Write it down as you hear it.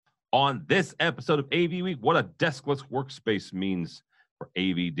On this episode of AV Week, what a deskless workspace means for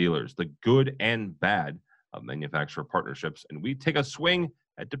AV dealers, the good and bad of manufacturer partnerships, and we take a swing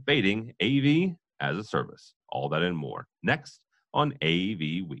at debating AV as a service. All that and more next on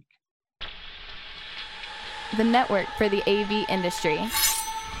AV Week. The network for the AV industry.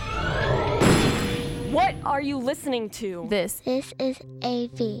 What are you listening to? This is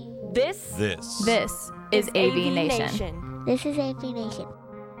AV. This is AV Nation. This is AV Nation.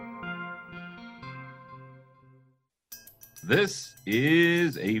 This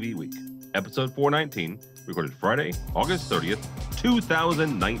is AV Week, episode 419, recorded Friday, August 30th,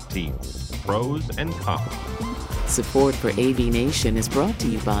 2019. Pros and cons. Support for AV Nation is brought to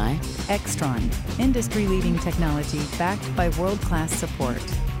you by Extron, industry-leading technology backed by world-class support.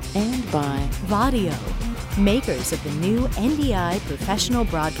 And by Vadio, makers of the new NDI professional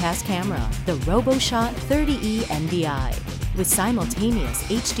broadcast camera, the RoboShot 30E NDI, with simultaneous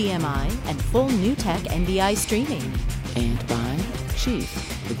HDMI and full NewTek NDI streaming. And by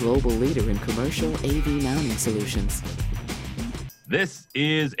Chief, the global leader in commercial AV mounting solutions. This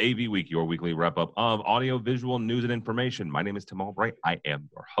is AV Week, your weekly wrap-up of audio-visual news and information. My name is Tim Albright. I am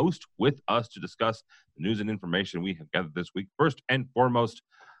your host. With us to discuss the news and information we have gathered this week. First and foremost,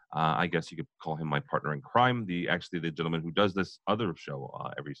 I guess you could call him my partner in crime, the gentleman who does this other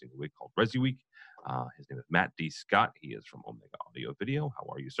show every single week called Resi Week. His name is Matt D. Scott. He is from Omega Audio Video. How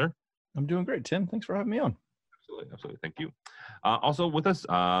are you, sir? I'm doing great, Tim. Thanks for having me on. Absolutely. Thank you. Also with us,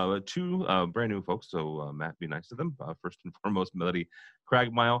 two brand new folks. So Matt, be nice to them. First and foremost, Melody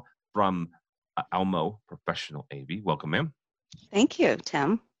Cragmile from Almo Professional AV. Welcome, ma'am. Thank you,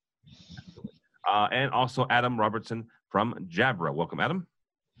 Tim. And also Adam Robertson from Jabra. Welcome, Adam.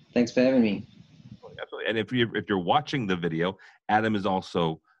 Thanks for having me. Absolutely. And if you're watching the video, Adam is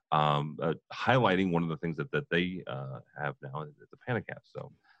also highlighting one of the things that they have now. It's a Panacast.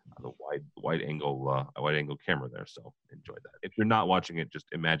 So. The wide angle camera there, so enjoy that. If you're not watching it, just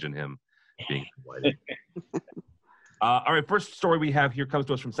imagine him being wide. All right, first story we have here comes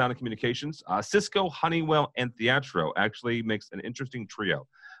to us from Sound and Communications. Cisco, Honeywell, and Theatro actually makes an interesting trio.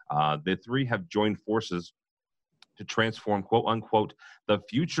 The three have joined forces to transform, quote unquote, the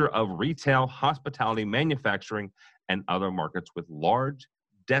future of retail, hospitality, manufacturing, and other markets with large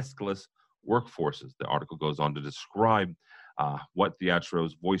deskless workforces. The article goes on to describe what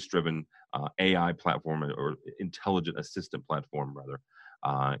Theatro's voice-driven AI platform, or intelligent assistant platform,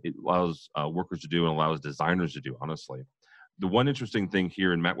 rather, it allows workers to do and allows designers to do, honestly. The one interesting thing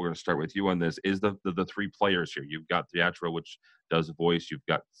here, and Matt, we're going to start with you on this, is the three players here. You've got Theatro, which does voice. You've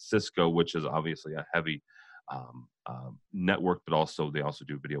got Cisco, which is obviously a heavy network, but also they also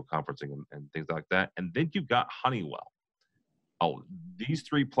do video conferencing and things like that. And then you've got Honeywell. Oh, these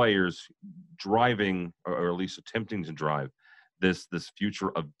three players driving, or at least attempting to drive, this future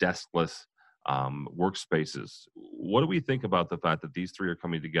of deskless workspaces. What do we think about the fact that these three are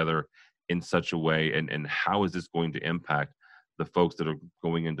coming together in such a way, and how is this going to impact the folks that are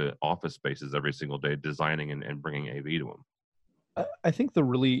going into office spaces every single day, designing and bringing AV to them? I think the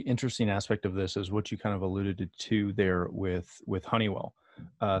really interesting aspect of this is what you kind of alluded to there with Honeywell.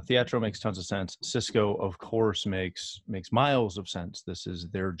 Theatro makes tons of sense. Cisco, of course, makes miles of sense. This is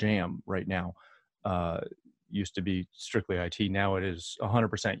their jam right now. Used to be strictly IT. Now it is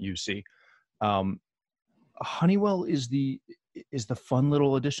 100% UC. Honeywell is the fun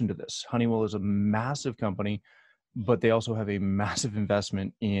little addition to this. Honeywell is a massive company, but they also have a massive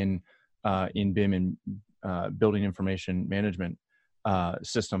investment in BIM and building information management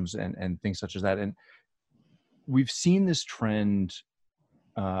systems and things such as that. And we've seen this trend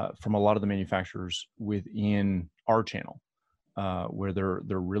from a lot of the manufacturers within our channel, where they're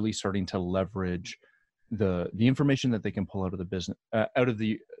really starting to leverage the information that they can pull out of the business, out of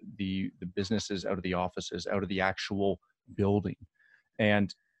the businesses, out of the offices, out of the actual building.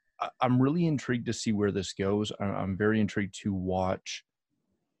 And I'm really intrigued to see where this goes. I'm very intrigued to watch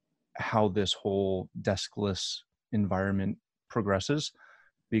how this whole deskless environment progresses,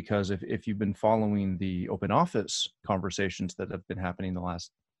 because if you've been following the open office conversations that have been happening the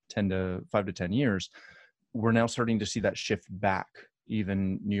last 5 to 10 years, we're now starting to see that shift back.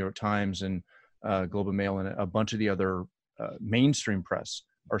 Even New York Times and Globe and Mail and a bunch of the other mainstream press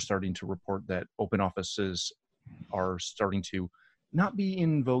are starting to report that open offices are starting to not be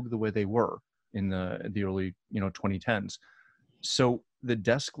in vogue the way they were in the early 2010s. So the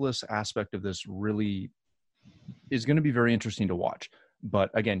deskless aspect of this really is going to be very interesting to watch. But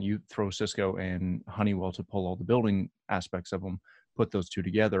again, you throw Cisco and Honeywell to pull all the building aspects of them, put those two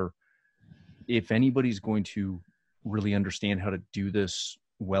together. If anybody's going to really understand how to do this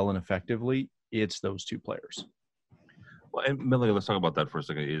well and effectively, it's those two players. Well, and Millie, let's talk about that for a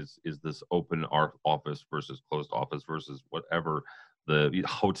second. Is this open office versus closed office versus whatever the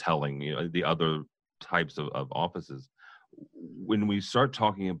hoteling, the other types of offices? When we start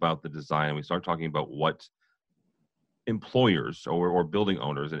talking about the design, we start talking about what employers or building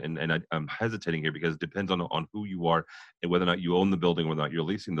owners, and I'm hesitating here because it depends on who you are and whether or not you own the building, whether or not you're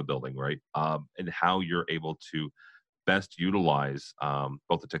leasing the building, right? And how you're able to best utilize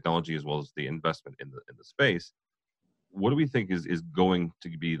both the technology as well as the investment in the space. What do we think is going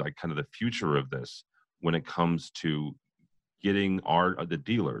to be like kind of the future of this when it comes to getting the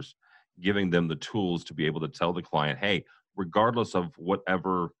dealers, giving them the tools to be able to tell the client, hey, regardless of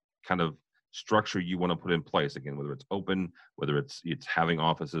whatever kind of structure you want to put in place, again, whether it's open, whether it's having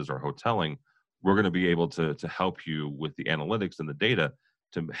offices or hoteling, we're going to be able to help you with the analytics and the data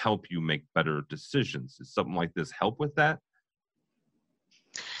to help you make better decisions. Does something like this help with that?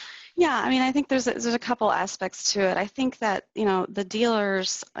 Yeah, I mean, I think there's a couple aspects to it. I think that, the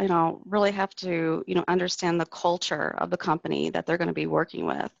dealers, really have to, understand the culture of the company that they're going to be working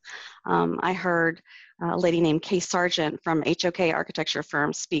with. I heard a lady named Kay Sargent from HOK architecture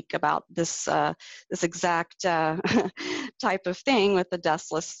firm speak about this exact type of thing with the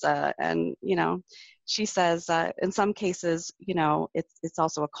deskless, and she says in some cases, it's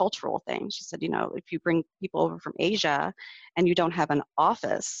also a cultural thing. She said, if you bring people over from Asia and you don't have an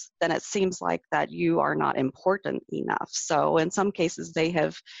office, then it seems like that you are not important enough. So in some cases, they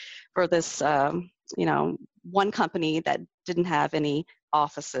have, for this, one company that didn't have any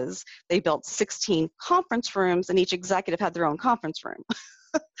offices, they built 16 conference rooms, and each executive had their own conference room.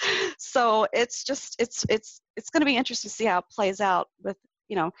 So it's going to be interesting to see how it plays out with,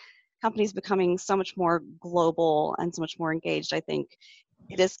 companies becoming so much more global and so much more engaged. I think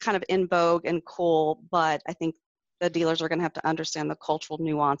it is kind of in vogue and cool, but I think the dealers are going to have to understand the cultural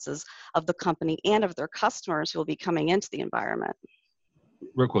nuances of the company and of their customers who will be coming into the environment.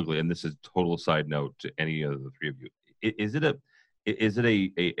 Real quickly, and this is total side note to any of the three of you, is it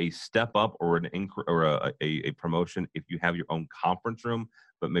a step up or a promotion if you have your own conference room,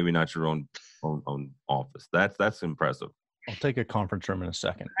 but maybe not your own office? That's impressive. I'll take a conference room in a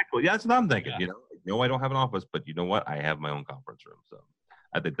second. Exactly. Yeah, that's what I'm thinking. Yeah. I don't have an office, but you know what? I have my own conference room. So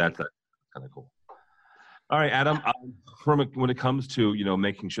I think that's kind of cool. All right, Adam, when it comes to,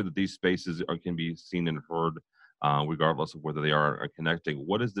 making sure that these spaces can be seen and heard, regardless of whether they are connecting,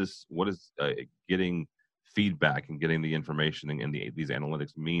 what is getting feedback and getting the information and these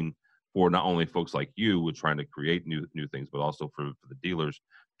analytics mean for not only folks like you with trying to create new things, but also for the dealers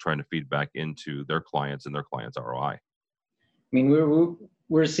trying to feed back into their clients and their clients' ROI? I mean,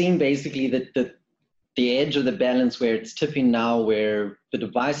 we're seeing basically that the edge of the balance where it's tipping now, where the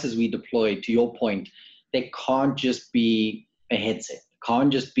devices we deploy, to your point, they can't just be a headset,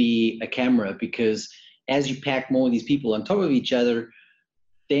 can't just be a camera, because as you pack more of these people on top of each other,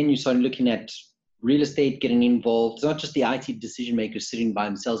 then you start looking at real estate getting involved. It's not just the IT decision makers sitting by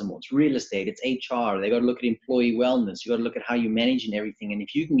themselves anymore. It's real estate, it's HR. They got to look at employee wellness. You got to look at how you're managing everything. And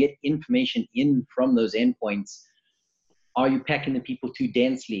if you can get information in from those endpoints, are you packing the people too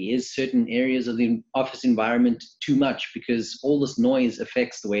densely? Is certain areas of the office environment too much? Because all this noise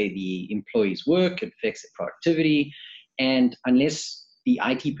affects the way the employees work, it affects their productivity. And unless the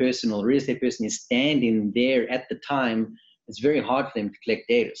IT person or the real estate person is standing there at the time, it's very hard for them to collect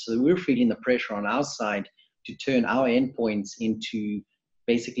data. So we're feeling the pressure on our side to turn our endpoints into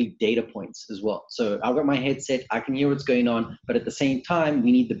basically data points as well. So I've got my headset, I can hear what's going on, but at the same time,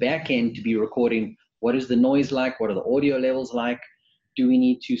 we need the back end to be recording what is the noise like, what are the audio levels like, do we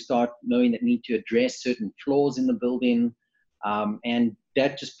need to start knowing that we need to address certain flaws in the building, and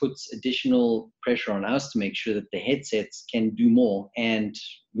that just puts additional pressure on us to make sure that the headsets can do more. And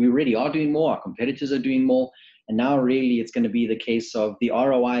we already are doing more, our competitors are doing more, and now really it's going to be the case of the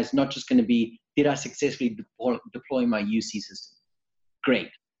ROI is not just going to be, did I successfully deploy my UC system? Great.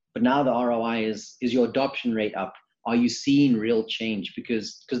 But now the ROI is your adoption rate up? Are you seeing real change?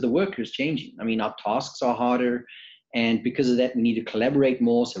 Because the work is changing. I mean, our tasks are harder, and because of that, we need to collaborate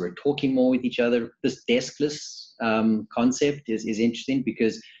more. So we're talking more with each other. This deskless concept is interesting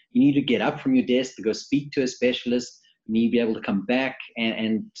because you need to get up from your desk to go speak to a specialist. You need to be able to come back,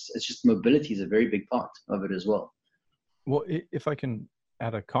 and it's just mobility is a very big part of it as well. Well, if I can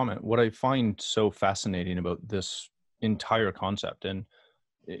add a comment, what I find so fascinating about this entire concept, and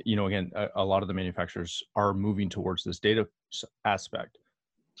again, a lot of the manufacturers are moving towards this data aspect.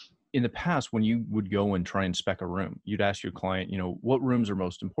 In the past, when you would go and try and spec a room, you'd ask your client, what rooms are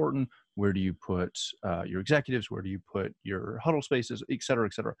most important? Where do you put your executives? Where do you put your huddle spaces, et cetera,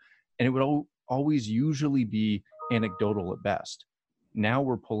 et cetera? And it would always usually be anecdotal at best. Now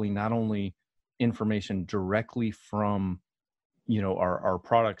we're pulling not only information directly from our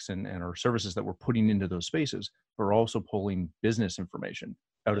products and our services that we're putting into those spaces, but we're also pulling business information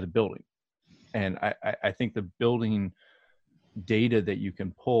out of the building. And I think the building data that you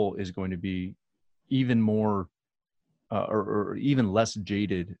can pull is going to be even more or even less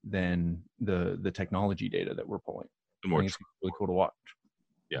jaded than the technology data that we're pulling. More it's really cool to watch.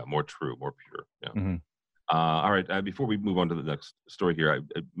 Yeah, more true, more pure. Yeah. Mm-hmm. All right. Before we move on to the next story here,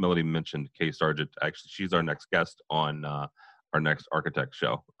 Melody mentioned Kay Sargent. Actually, she's our next guest on our next architect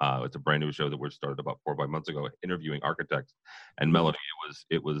show. It's a brand new show that we started about 4 or 5 months ago, interviewing architects. And Melody,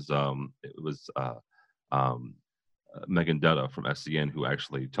 it was Megan Dutta from SCN who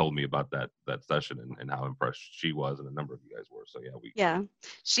actually told me about that session and how impressed she was, and a number of you guys were. So yeah,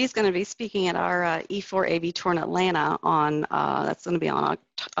 she's going to be speaking at our E4 AV tour in Atlanta on that's going to be on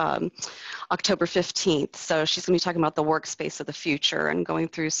October 15th. So she's going to be talking about the workspace of the future and going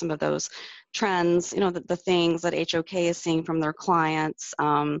through some of those trends, the things that HOK is seeing from their clients,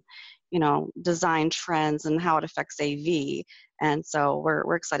 design trends and how it affects AV. And so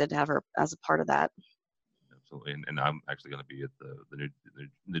we're excited to have her as a part of that. Absolutely. And I'm actually going to be at the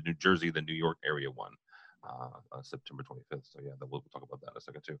New Jersey, the New York area one, September 25th. So yeah, we'll talk about that in a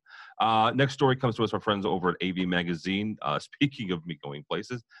second too. Next story comes to us from our friends over at AV Magazine. Speaking of me going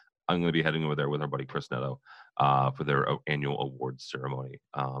places, I'm going to be heading over there with our buddy Chris Netto for their annual awards ceremony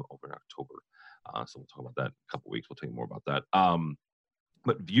over in October. So we'll talk about that in a couple weeks. We'll tell you more about that.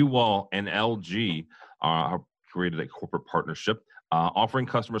 But ViewWall and LG have created a corporate partnership offering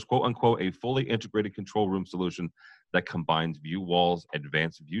customers, quote unquote, a fully integrated control room solution that combines ViewWall's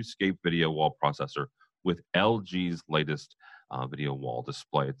advanced Viewscape video wall processor with LG's latest video wall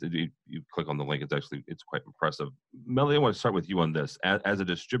display. You click on the link, it's quite impressive. Melody, I want to start with you on this. As a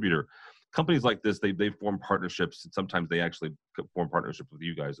distributor, companies like this, they form partnerships, and sometimes they actually form partnerships with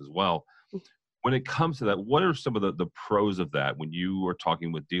you guys as well. When it comes to that, what are some of the pros of that? When you are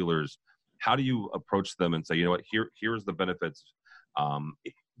talking with dealers, how do you approach them and say, you know what, here's the benefits?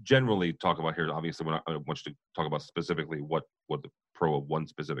 Generally talk about here, obviously I want you to talk about specifically what the pro of one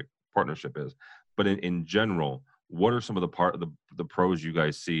specific partnership is, but in general, what are some of the pros you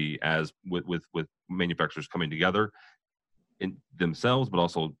guys see as with manufacturers coming together in themselves, but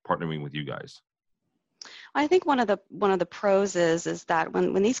also partnering with you guys? I think one of the pros is that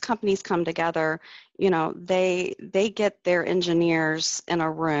when these companies come together, they get their engineers in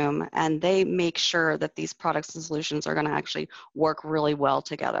a room and they make sure that these products and solutions are going to actually work really well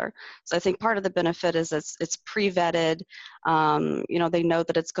together. So I think part of the benefit is it's pre-vetted. They know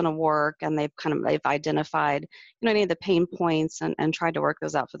that it's going to work, and they've identified any of the pain points and tried to work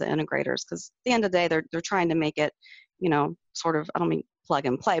those out for the integrators, because at the end of the day they're trying to make it sort of, I don't mean plug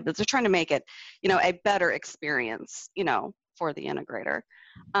and play, but they're trying to make it, a better experience, for the integrator.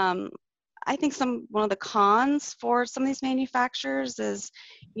 I think one of the cons for some of these manufacturers is,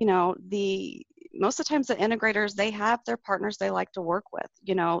 most of the times the integrators, they have their partners they like to work with.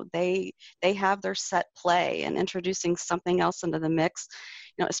 They have their set play, and introducing something else into the mix,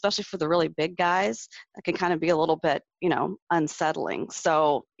 especially for the really big guys, that can kind of be a little bit, unsettling.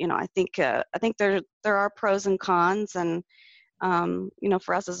 So, I think there are pros and cons, and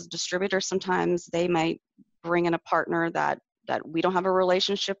for us as a distributor, sometimes they might bring in a partner that we don't have a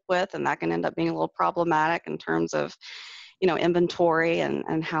relationship with, and that can end up being a little problematic in terms of, inventory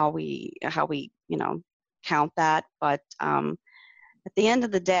and how we count that. But at the end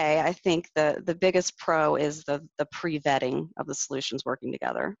of the day, I think the biggest pro is the pre-vetting of the solutions working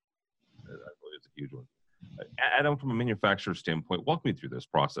together. It's a huge one. Adam, from a manufacturer standpoint, walk me through this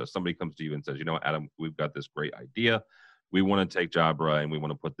process. Somebody comes to you and says, Adam, we've got this great idea. We want to take Jabra and we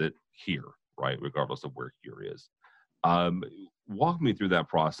want to put it here, right? Regardless of where here is. Walk me through that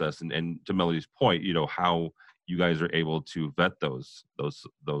process, and to Melody's point, how you guys are able to vet those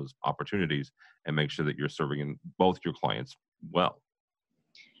opportunities and make sure that you're serving both your clients well.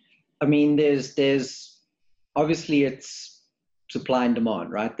 I mean, there's obviously it's supply and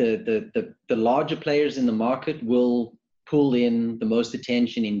demand, right? The larger players in the market will pull in the most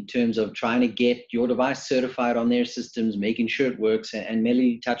attention in terms of trying to get your device certified on their systems, making sure it works. And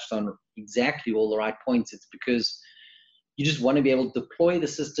Melody touched on exactly all the right points. It's because you just want to be able to deploy the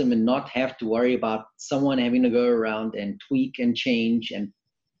system and not have to worry about someone having to go around and tweak and change and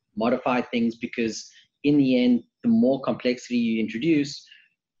modify things, because in the end, the more complexity you introduce,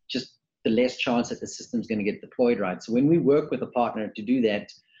 just the less chance that the system's going to get deployed right. So when we work with a partner to do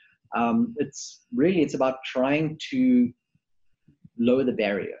that, it's about trying to lower the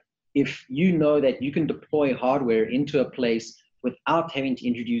barrier. If you know that you can deploy hardware into a place without having to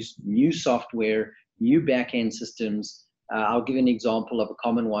introduce new software, new back-end systems, I'll give an example of a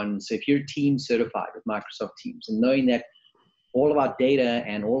common one. So if you're Teams certified with Microsoft Teams, and knowing that all of our data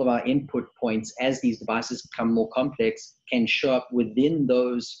and all of our input points as these devices become more complex can show up within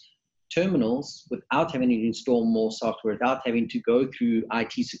those terminals without having to install more software, without having to go through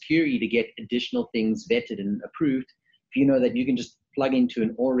IT security to get additional things vetted and approved. If you know that you can just plug into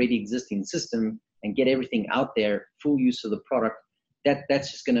an already existing system and get everything out there, full use of the product,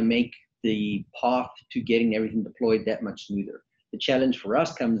 that's just going to make the path to getting everything deployed that much smoother. The challenge for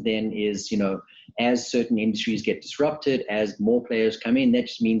us comes then is, as certain industries get disrupted, as more players come in, that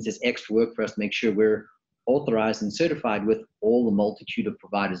just means there's extra work for us to make sure we're authorized and certified with all the multitude of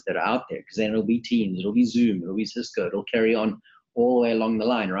providers that are out there, because then it'll be Teams, it'll be Zoom, it'll be Cisco, it'll carry on all the way along the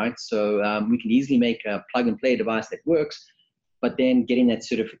line, right? So we can easily make a plug and play device that works, but then getting that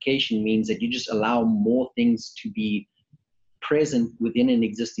certification means that you just allow more things to be present within an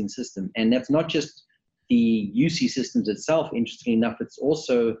existing system. And that's not just the UC systems itself, interestingly enough, it's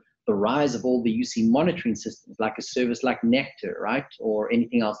also the rise of all the UC monitoring systems, like a service like Nectar, right? Or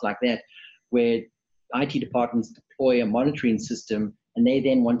anything else like that, where IT departments deploy a monitoring system and they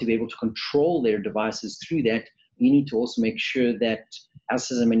then want to be able to control their devices through that. You need to also make sure that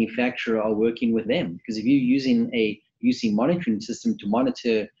us as a manufacturer are working with them. Because if you're using a UC monitoring system to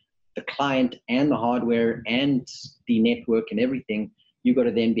monitor the client and the hardware and the network and everything, you've got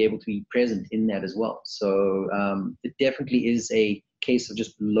to then be able to be present in that as well. So it definitely is a case of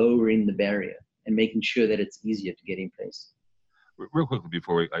just lowering the barrier and making sure that it's easier to get in place. Real quickly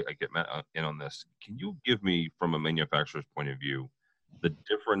before I get Matt in on this, can you give me, from a manufacturer's point of view, the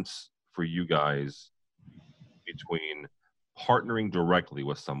difference for you guys between partnering directly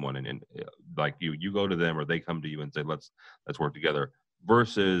with someone and like you go to them or they come to you and say, let's work together,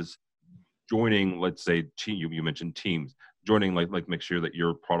 versus joining, let's say, you mentioned Teams, joining like make sure that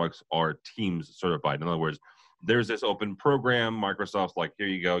your products are Teams certified. In other words, there's this open program, Microsoft's like, here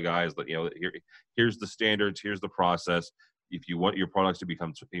you go, guys, here's the standards, here's the process. If you want your products to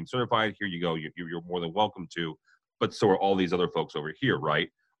become Teams certified, here you go, you're more than welcome to, but so are all these other folks over here, right?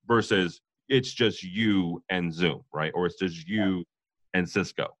 Versus it's just you and Zoom, right? Or it's just you and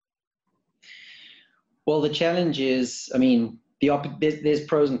Cisco. Well, the challenge is, there's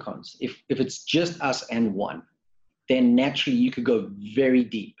pros and cons. If it's just us and one, then naturally you could go very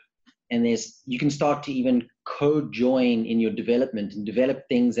deep. And you can start to even co-join in your development and develop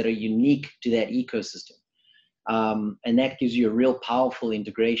things that are unique to that ecosystem. And that gives you a real powerful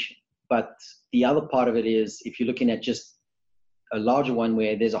integration. But the other part of it is, if you're looking at just a larger one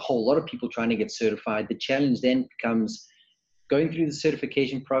where there's a whole lot of people trying to get certified, the challenge then becomes going through the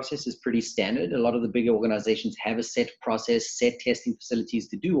certification process is pretty standard. A lot of the bigger organizations have a set process, set testing facilities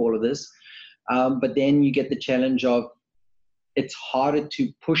to do all of this. But then you get the challenge of it's harder to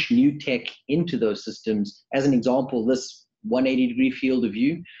push new tech into those systems. As an example, this 180-degree field of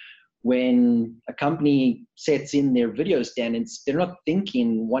view, when a company sets in their video standards, they're not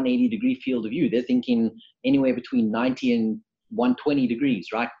thinking 180-degree field of view. They're thinking anywhere between 90 and 120 degrees,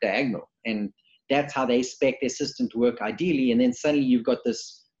 right, diagonal. And that's how they expect their system to work ideally. And then suddenly you've got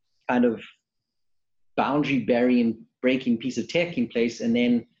this kind of boundary barrier breaking piece of tech in place, and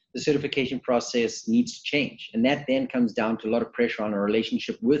then the certification process needs to change. And that then comes down to a lot of pressure on our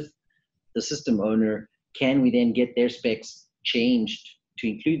relationship with the system owner. Can we then get their specs changed to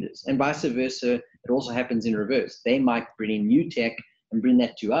include this? And vice versa, it also happens in reverse. They might bring in new tech and bring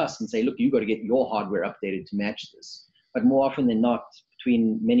that to us and say, look, you've got to get your hardware updated to match this. But more often than not,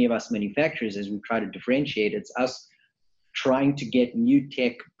 between many of us manufacturers, as we try to differentiate, it's us trying to get new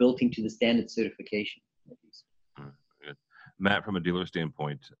tech built into the standard certification. Matt, from a dealer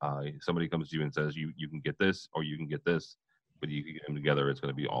standpoint, somebody comes to you and says, you can get this or you can get this, but you can get them together, it's going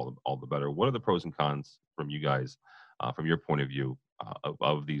to be all the better. What are the pros and cons from you guys, from your point of view,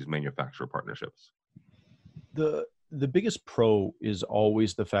 of these manufacturer partnerships? The biggest pro is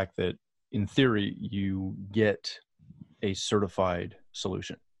always the fact that, in theory, you get a certified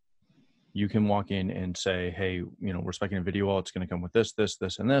solution. You can walk in and say, hey, we're specing a video wall. It's going to come with this, this,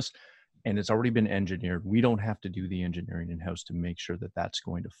 this, and this. And it's already been engineered. We don't have to do the engineering in-house to make sure that that's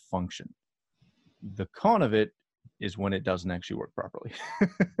going to function. The con of it is when it doesn't actually work properly.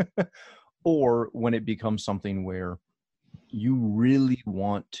 Or when it becomes something where you really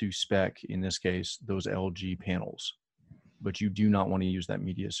want to spec, in this case, those LG panels, but you do not want to use that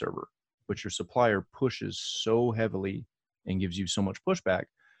media server. But your supplier pushes so heavily and gives you so much pushback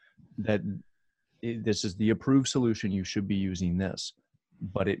that this is the approved solution, you should be using this,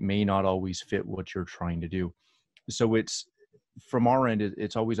 but it may not always fit what you're trying to do. So it's, from our end,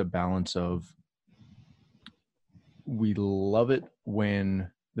 it's always a balance of, we love it when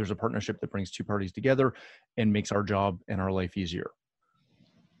there's a partnership that brings two parties together and makes our job and our life easier.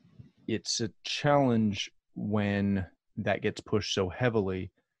 It's a challenge when that gets pushed so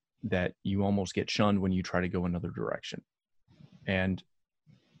heavily that you almost get shunned when you try to go another direction. And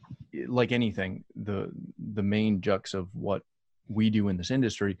like anything, the main jux of what we do in this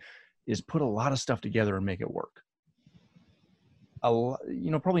industry is put a lot of stuff together and make it work.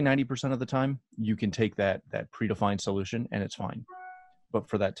 Probably 90% of the time you can take that predefined solution and it's fine. But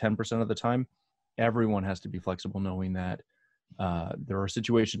for that 10% of the time, everyone has to be flexible, knowing that there are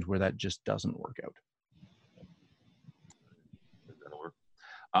situations where that just doesn't work out.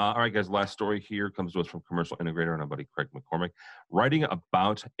 All right, guys, last story here comes to us from Commercial Integrator and our buddy Craig McCormick, writing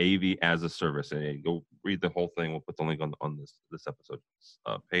about AV as a service. And go read the whole thing. We'll put the link on this episode's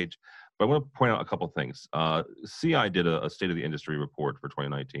page. But I want to point out a couple of things. CI did a State of the Industry report for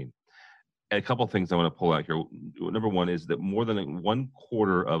 2019. And a couple of things I want to pull out here. Number one is that more than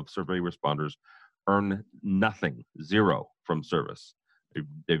 1/4 of survey responders earn nothing, zero, from service.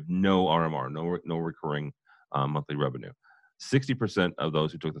 They've no RMR, no recurring monthly revenue. 60% of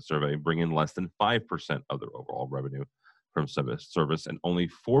those who took the survey bring in less than 5% of their overall revenue from service, and only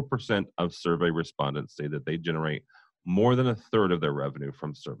 4% of survey respondents say that they generate more than 1/3 of their revenue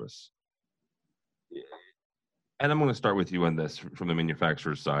from service. And I'm going to start with you on this from the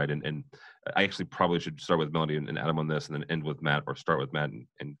manufacturer's side, and I actually probably should start with Melody and Adam on this, and then end with Matt, or start with Matt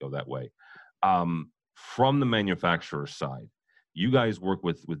and go that way. From the manufacturer's side, you guys work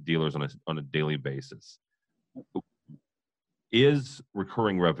with dealers on a daily basis. Is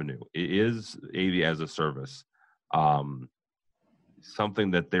recurring revenue, is AV as a service,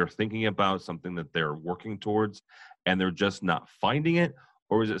 something that they're thinking about, something that they're working towards, and they're just not finding it?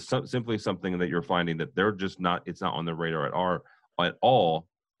 Or is it simply something that you're finding that they're just not, it's not on their radar at all,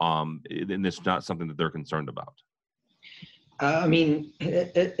 and it's not something that they're concerned about? I mean,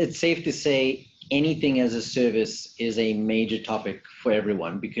 it's safe to say anything as a service is a major topic for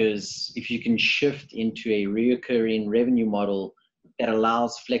everyone, because if you can shift into a recurring revenue model that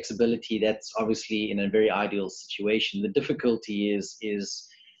allows flexibility, that's obviously in a very ideal situation. The difficulty is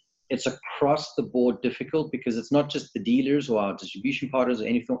it's across the board difficult, because it's not just the dealers or our distribution partners or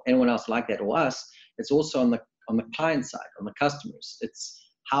anyone else like that, or us. It's also on the client side, on the customers. It's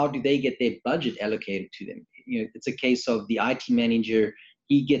how do they get their budget allocated to them? It's a case of the IT manager.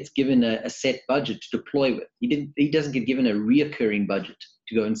 He gets given a set budget to deploy with. He doesn't get given a reoccurring budget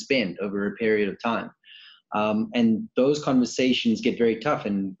to go and spend over a period of time. And those conversations get very tough,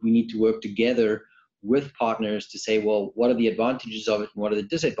 and we need to work together with partners to say, well, what are the advantages of it and what are the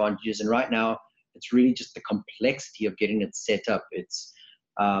disadvantages? And right now, it's really just the complexity of getting it set up. It's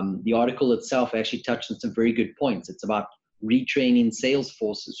the article itself actually touched on some very good points. It's about retraining sales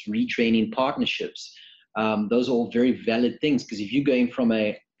forces, retraining partnerships. Those are all very valid things, because if you're going from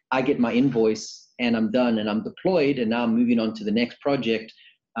I get my invoice and I'm done and I'm deployed and now I'm moving on to the next project,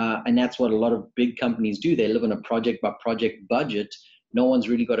 and that's what a lot of big companies do. They live on a project by project budget. No one's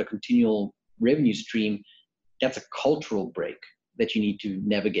really got a continual revenue stream. That's a cultural break that you need to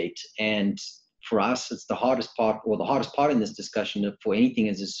navigate. And for us, it's the hardest part, or the hardest part in this discussion for anything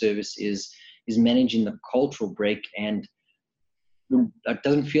as a service is managing the cultural break. And it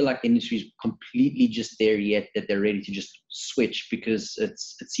doesn't feel like the industry is completely just there yet, that they're ready to just switch, because it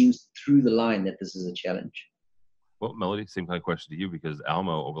seems through the line that this is a challenge. Well, Melody, same kind of question to you, because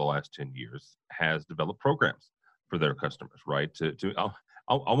Almo over the last 10 years has developed programs for their customers, right? To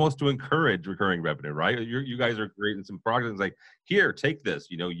almost to encourage recurring revenue, right? You guys are creating some programs like, here, take this,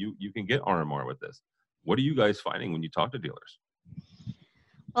 you can get RMR with this. What are you guys finding when you talk to dealers?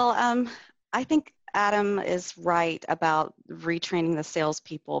 Well, I think Adam is right about retraining the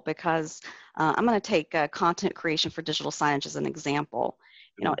salespeople, because I'm going to take content creation for digital signage as an example.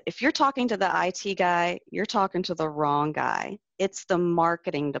 If you're talking to the IT guy, you're talking to the wrong guy. It's the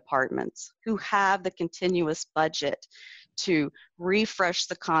marketing departments who have the continuous budget to refresh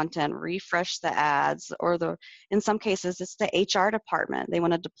the content, refresh the ads, or in some cases, it's the HR department. They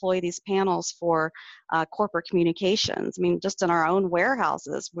want to deploy these panels for corporate communications. I mean, just in our own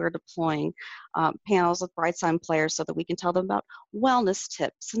warehouses, we're deploying panels with BrightSign players so that we can tell them about wellness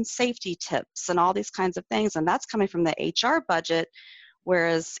tips and safety tips and all these kinds of things. And that's coming from the HR budget.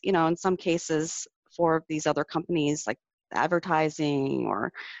 Whereas, in some cases for these other companies like advertising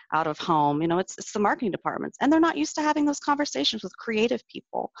or out of home, it's the marketing departments, and they're not used to having those conversations with creative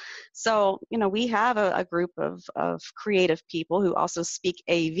people. So, we have a group of creative people who also speak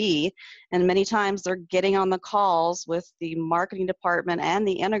AV, and many times they're getting on the calls with the marketing department and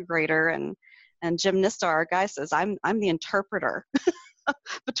the integrator, and Jim Nista, our guy, says, I'm the interpreter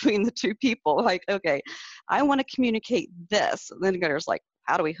between the two people. Like, okay, I want to communicate this. And then the integrator's like,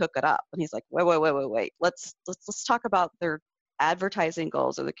 how do we hook it up? And he's like, wait. Let's talk about their advertising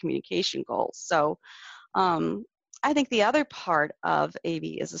goals or the communication goals. So I think the other part of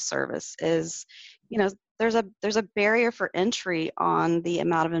AV as a service is, there's a barrier for entry on the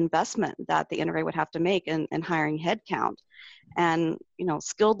amount of investment that the integrator would have to make in hiring headcount. And,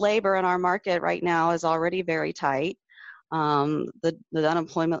 skilled labor in our market right now is already very tight. The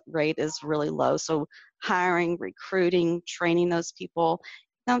unemployment rate is really low. So hiring, recruiting, training those people,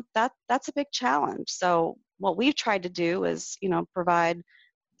 that's a big challenge. So what we've tried to do is, provide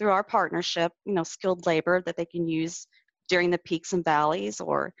through our partnership, skilled labor that they can use during the peaks and valleys,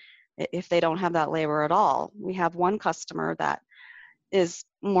 or if they don't have that labor at all. We have one customer that has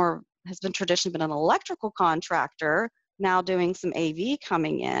been traditionally been an electrical contractor, now doing some AV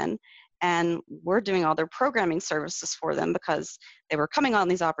coming in, and we're doing all their programming services for them because they were coming on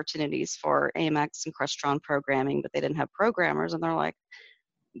these opportunities for AMX and Crestron programming, but they didn't have programmers, and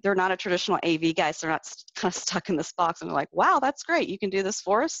they're not a traditional AV guy, so they're not kind of stuck in this box, and they're like, wow, that's great, you can do this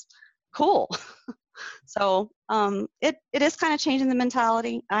for us? Cool. So it is kind of changing the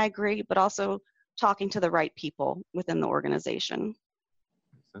mentality, I agree, but also talking to the right people within the organization.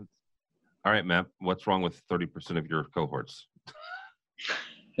 Makes sense. All right, Matt, what's wrong with 30% of your cohorts?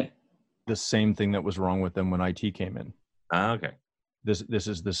 The same thing that was wrong with them when IT came in. Okay. This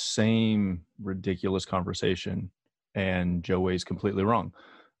is the same ridiculous conversation, and Joe Way is completely wrong.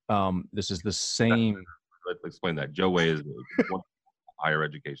 This is the same. Let's explain that. Joe Way is one higher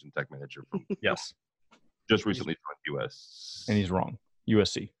education tech manager from yes, just recently joined US, and he's wrong.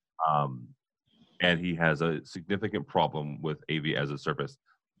 USC. And he has a significant problem with AV as a service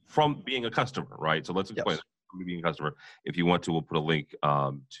from being a customer, right? So let's explain that. From being a customer. If you want to, we'll put a link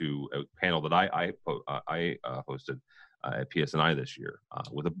to a panel that I hosted at PSNI this year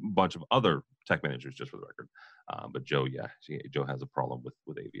with a bunch of other tech managers, just for the record. But Joe, Joe has a problem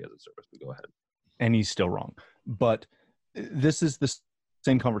with AV as a service. But go ahead. And he's still wrong. But this is the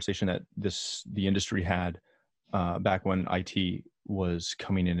same conversation that the industry had back when IT was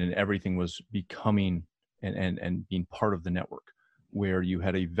coming in and everything was becoming and being part of the network, where you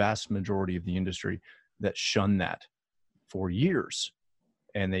had a vast majority of the industry that shunned that for years,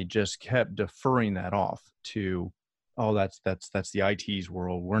 and they just kept deferring that off to, oh, that's the IT's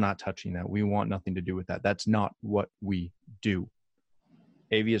world. We're not touching that. We want nothing to do with that. That's not what we do.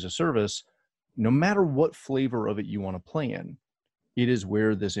 AV as a service, no matter what flavor of it you want to play in, it is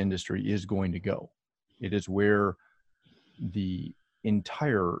where this industry is going to go. It is where the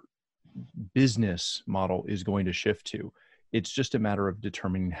entire business model is going to shift to. It's just a matter of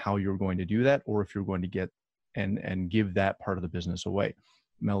determining how you're going to do that, or if you're going to get and give that part of the business away.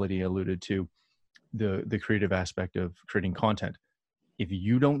 Melody alluded to the creative aspect of creating content. If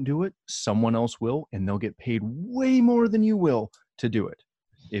you don't do it, someone else will, and they'll get paid way more than you will to do it.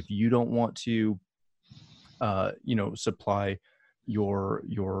 If you don't want to, supply your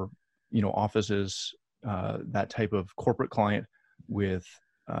offices, that type of corporate client with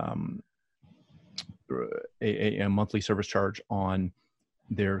a monthly service charge on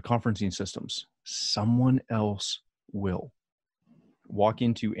their conferencing systems, someone else will. Walk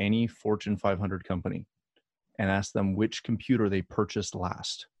into any Fortune 500 company and ask them which computer they purchased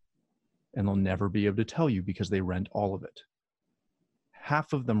last, and they'll never be able to tell you because they rent all of it.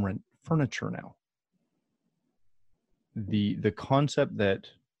 Half of them rent furniture now. The concept that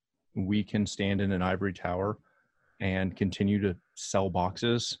we can stand in an ivory tower and continue to sell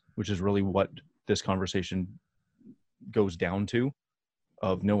boxes, which is really what this conversation goes down to,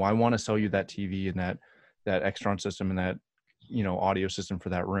 of, no, I want to sell you that TV and that Extron system and that, audio system for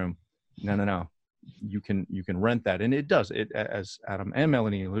that room. No. You can rent that. And it does it, as Adam and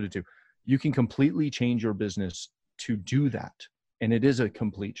Melanie alluded to, you can completely change your business to do that. And it is a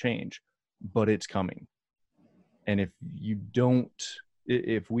complete change, but it's coming. And if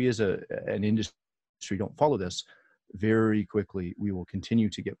we as an industry don't follow this, very quickly, we will continue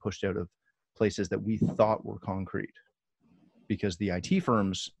to get pushed out of places that we thought were concrete, because the IT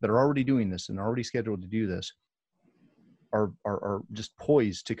firms that are already doing this and are already scheduled to do this are just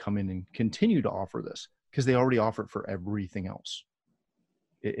poised to come in and continue to offer this, because they already offer it for everything else.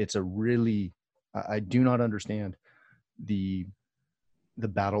 It's a really, I do not understand the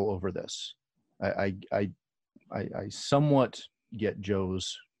battle over this. I somewhat get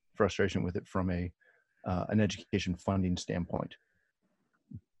Joe's frustration with it from an education funding standpoint,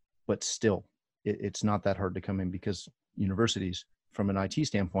 but still, it's not that hard to come in, because universities, from an IT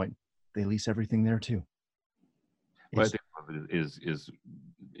standpoint, they lease everything there too. But I think part of it is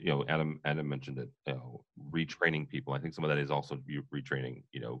Adam mentioned it, retraining people. I think some of that is also retraining,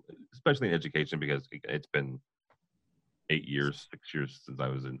 especially in education, because it's been 6 years since I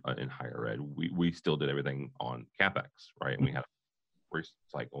was in higher ed. We still did everything on CapEx, right? And we had a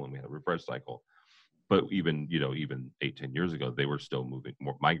recycle and we had a refresh cycle. but even 8-10 years ago, they were still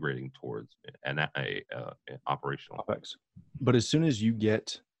migrating towards an operational OpEx. But as soon as you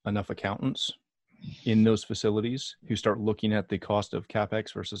get enough accountants in those facilities who start looking at the cost of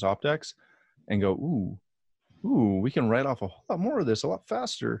CapEx versus OpEx and go, ooh, we can write off a whole lot more of this a lot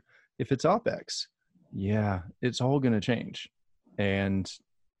faster if it's OpEx. Yeah, it's all going to change. And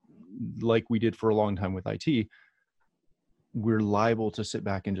like we did for a long time with IT, we're liable to sit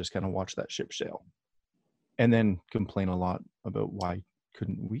back and just kind of watch that ship sail and then complain a lot about why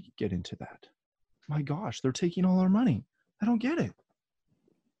couldn't we get into that? My gosh, they're taking all our money. I don't get it.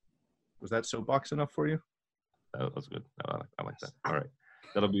 Was that soapbox enough for you? That was good. I like that. All right.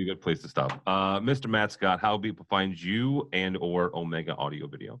 That'll be a good place to stop. Mr. Matt Scott, how do people find you and or Omega Audio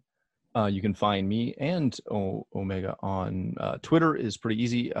Video? You can find me and Omega on Twitter is pretty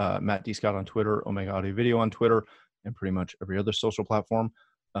easy. Matt D. Scott on Twitter, Omega Audio Video on Twitter, and pretty much every other social platform.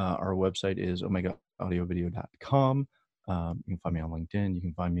 Our website is OmegaAudioVideo.com. You can find me on LinkedIn. You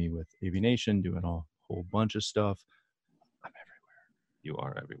can find me with AV Nation doing a whole bunch of stuff. I'm everywhere. You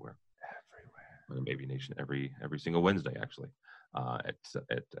are everywhere. I'm AV Nation every single Wednesday, actually, at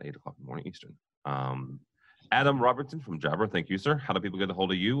 8 o'clock in the morning Eastern. Adam Robertson from Jabra, thank you, sir. How do people get a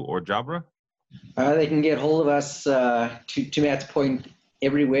hold of you or Jabra? They can get hold of us, to Matt's point,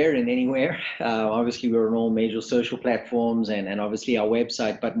 everywhere and anywhere. Obviously, we're on all major social platforms and obviously our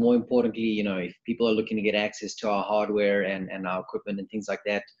website, but more importantly, if people are looking to get access to our hardware and our equipment and things like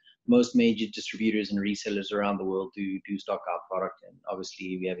that, most major distributors and resellers around the world do stock our product. And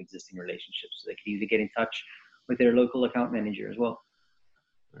obviously, we have existing relationships, so they can easily get in touch with their local account manager as well.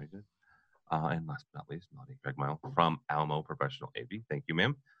 Very good. And last but not least, Melody Craigmile from Almo Professional AV. Thank you,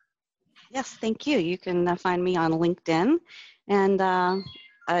 ma'am. Yes, thank you. You can find me on LinkedIn. And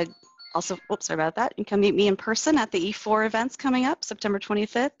also, sorry about that. You can come meet me in person at the E4 events coming up September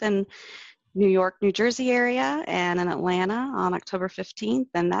 25th in New York, New Jersey area, and in Atlanta on October 15th.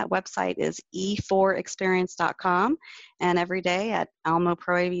 And that website is e4experience.com, and every day at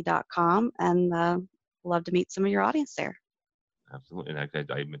almoproav.com. And love to meet some of your audience there. Absolutely, and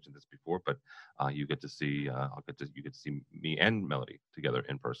I mentioned this before, but you get to see you get to see me and Melody together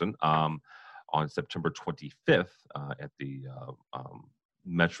in person on September 25th at the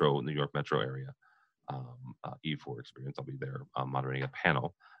New York Metro area E4 Experience. I'll be there moderating a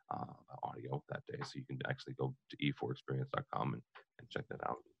panel audio that day, so you can actually go to e4experience.com and check that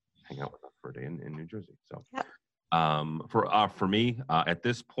out. Hang out with us for a day in New Jersey. So. Yep. For me, at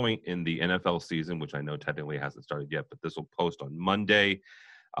this point in the NFL season, which I know technically hasn't started yet, but this will post on Monday.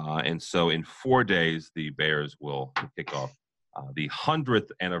 And so in 4 days, the Bears will kick off the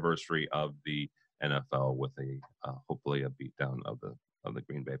 100th anniversary of the NFL with hopefully a beatdown of the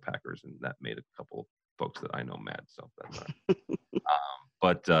Green Bay Packers. And that made a couple folks that I know mad. So that's all right.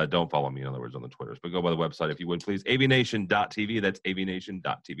 But don't follow me, in other words, on the Twitters. But go by the website, if you would, please. avnation.tv. That's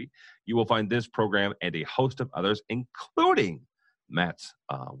avnation.tv. You will find this program and a host of others, including Matt's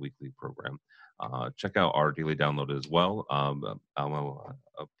weekly program. Check out our daily download as well. Almo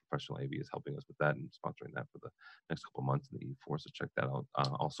Professional AV is helping us with that and sponsoring that for the next couple months in the E4. So check that out.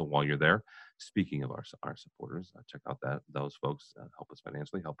 Also, while you're there, speaking of our supporters, check out those folks help us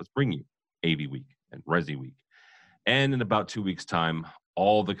financially, help us bring you AV Week and Resi Week. And in about 2 weeks' time,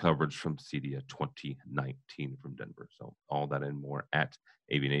 all the coverage from CEDIA 2019 from Denver. So all that and more at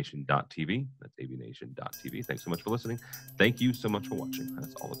avnation.tv. That's avnation.tv. Thanks so much for listening. Thank you so much for watching.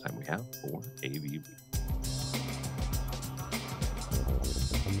 That's all the time we have for AV Week.